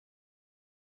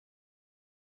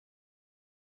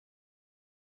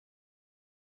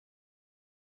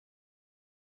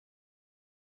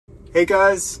Hey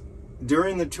guys,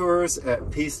 during the tours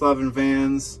at Peace, Love, and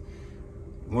Vans,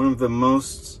 one of the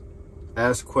most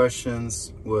asked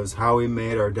questions was how we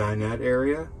made our dinette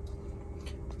area.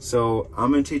 So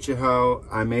I'm going to teach you how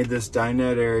I made this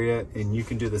dinette area, and you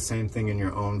can do the same thing in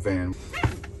your own van.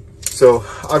 So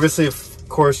obviously, of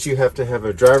course, you have to have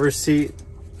a driver's seat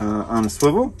on a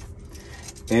swivel,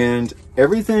 and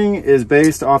everything is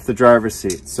based off the driver's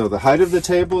seat. So the height of the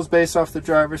table is based off the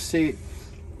driver's seat,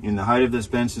 and the height of this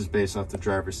bench is based off the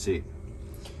driver's seat.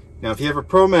 Now, if you have a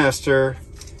ProMaster,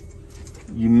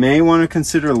 you may want to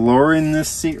consider lowering this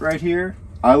seat right here.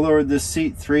 I lowered this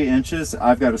seat 3 inches.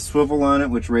 I've got a swivel on it,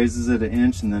 which raises it 1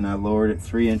 inch, and then I lowered it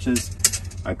 3 inches.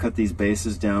 I cut these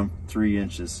bases down 3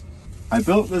 inches. I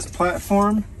built this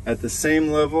platform at the same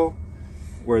level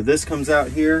where this comes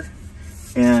out here,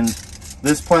 and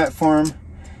this platform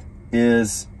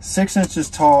is 6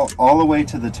 inches tall all the way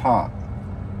to the top.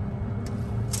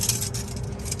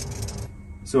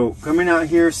 So coming out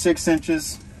here 6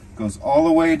 inches, goes all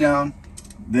the way down.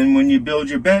 Then when you build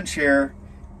your bench here,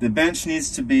 the bench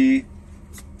needs to be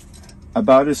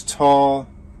about as tall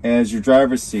as your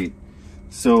driver's seat.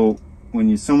 So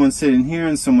when someone's sitting here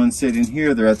and someone's sitting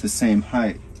here, they're at the same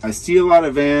height. I see a lot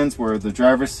of vans where the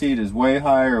driver's seat is way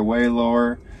higher or way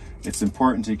lower. It's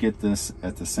important to get this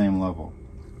at the same level.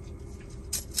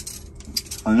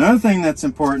 Another thing that's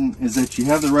important is that you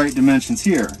have the right dimensions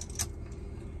here.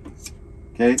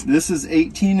 Okay, this is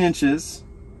 18 inches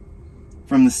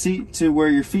from the seat to where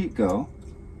your feet go.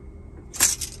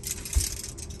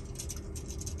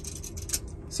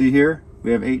 See here,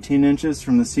 we have 18 inches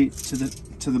from the seat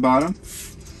to the bottom.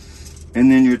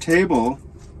 And then your table,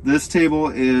 this table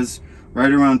is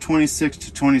right around 26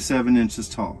 to 27 inches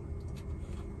tall.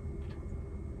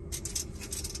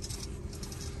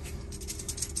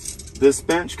 This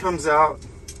bench comes out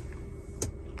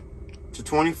to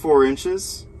 24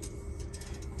 inches.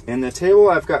 And the table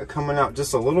I've got coming out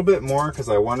just a little bit more because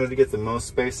I wanted to get the most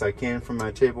space I can from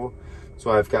my table. So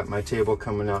I've got my table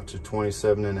coming out to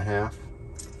 27.5.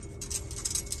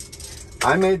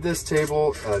 I made this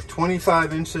table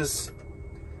 25 inches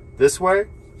this way.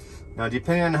 Now,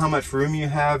 depending on how much room you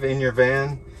have in your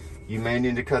van, you may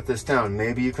need to cut this down.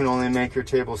 Maybe you can only make your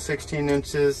table 16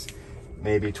 inches,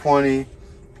 maybe 20,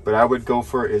 but I would go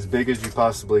for as big as you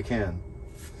possibly can.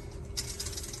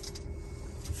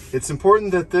 It's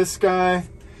important that this guy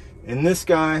and this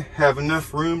guy have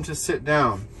enough room to sit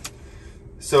down.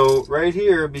 So right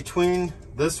here between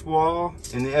this wall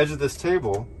and the edge of this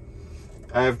table,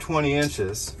 I have 20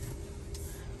 inches.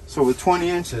 So with 20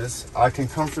 inches, I can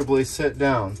comfortably sit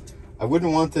down. I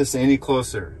wouldn't want this any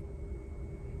closer.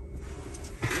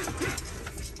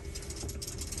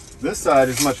 This side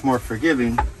is much more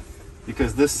forgiving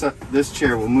because this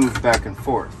chair will move back and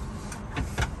forth.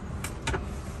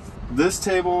 This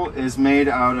table is made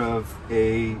out of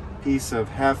a piece of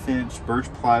 1/2 inch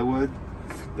birch plywood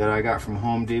that I got from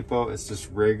Home Depot. It's just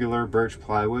regular birch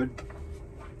plywood.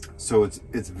 So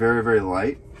it's very, very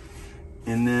light.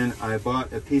 And then I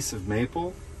bought a piece of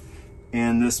maple,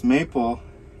 and this maple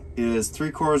is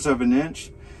 3/4 of an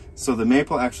inch. So the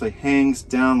maple actually hangs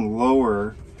down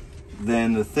lower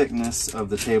than the thickness of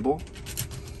the table.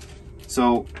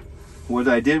 So what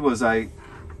I did was I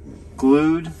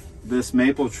glued this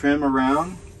maple trim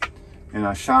around, and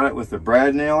I shot it with a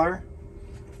brad nailer.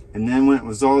 And then when it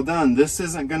was all done, this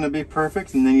isn't going to be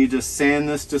perfect, and then you just sand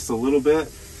this just a little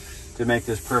bit to make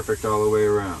this perfect all the way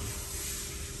around.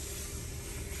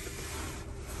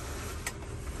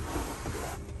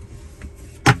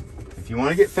 If you want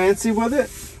to get fancy with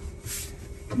it,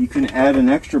 you can add an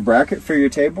extra bracket for your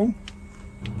table,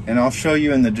 and I'll show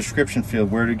you in the description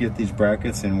field where to get these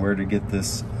brackets and where to get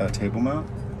this table mount.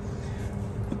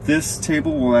 This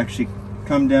table will actually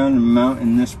come down and mount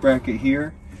in this bracket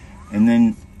here, and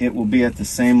then it will be at the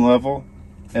same level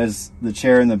as the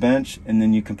chair and the bench, and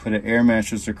then you can put an air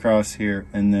mattress across here,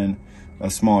 and then a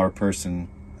smaller person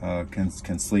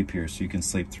can sleep here, so you can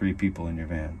sleep 3 people in your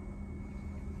van.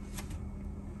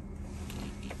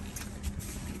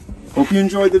 Hope you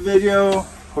enjoyed the video.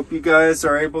 Hope you guys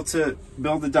are able to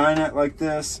build a dinette like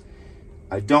this.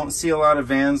 I don't see a lot of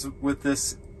vans with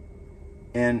this,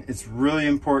 and it's really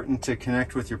important to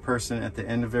connect with your person at the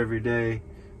end of every day.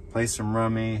 Play some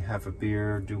rummy, have a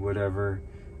beer, do whatever.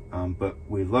 But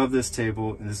we love this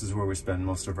table, and this is where we spend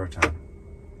most of our time.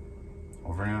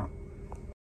 Over and out.